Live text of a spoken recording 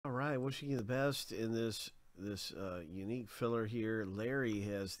wishing you the best in this unique filler here. Larry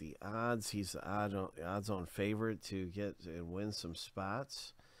has the odds. He's the odds-on favorite to get and win some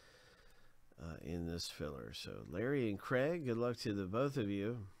spots in this filler. So Larry and Craig, good luck to the both of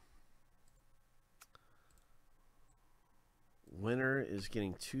you. Winner is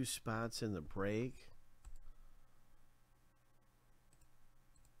getting 2 spots in the break.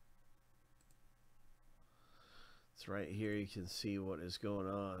 It's right here. You can see what is going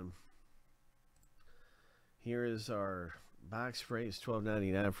on. Here is our box break. It's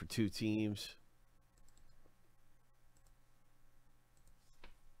 $12.99 for 2 teams.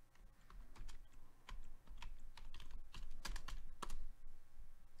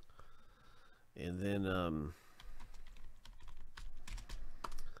 And then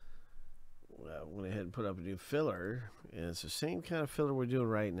went ahead and put up a new filler, and it's the same kind of filler we're doing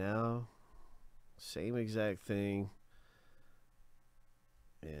right now, same exact thing.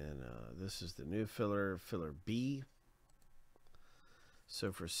 And this is the new filler, filler B.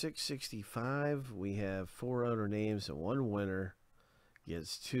 So for $6.65, we have 4 owner names and 1 winner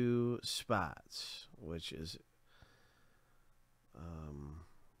gets 2 spots, which is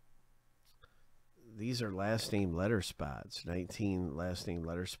these are last name letter spots, 19 last name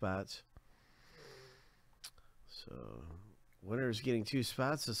letter spots. So winner is getting 2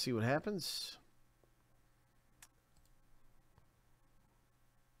 spots. Let's see what happens.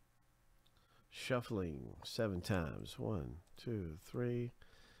 Shuffling 7 times. 1, 2, 3,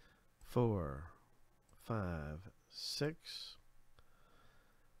 4, 5, 6.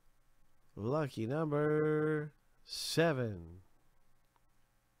 Lucky number 7.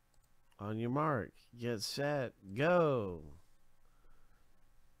 On your mark, get set, go.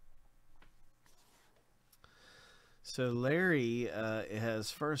 So Larry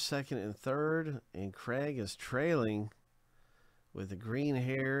has first, second, and third, and Craig is trailing with the green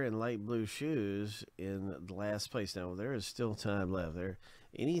hair and light blue shoes in the last place. Now, there is still time left.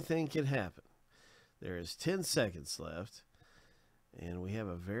 Anything can happen. There is 10 seconds left, and we have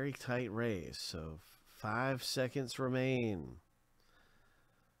a very tight race. So 5 seconds remain.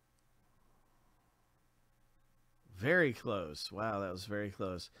 Very close. Wow, that was very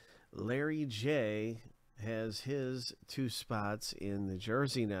close. Larry J has his 2 spots in the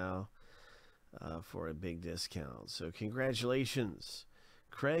jersey now for a big discount. So congratulations.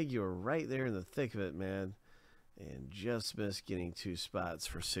 Craig, you're right there in the thick of it, man. And just missed getting 2 spots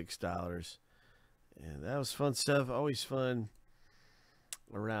for $6. And that was fun stuff. Always fun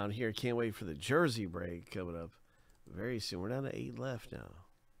around here. Can't wait for the jersey break coming up very soon. We're down to 8 left now.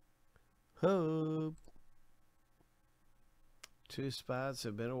 Hope. 2 spots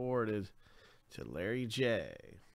have been awarded to Larry J.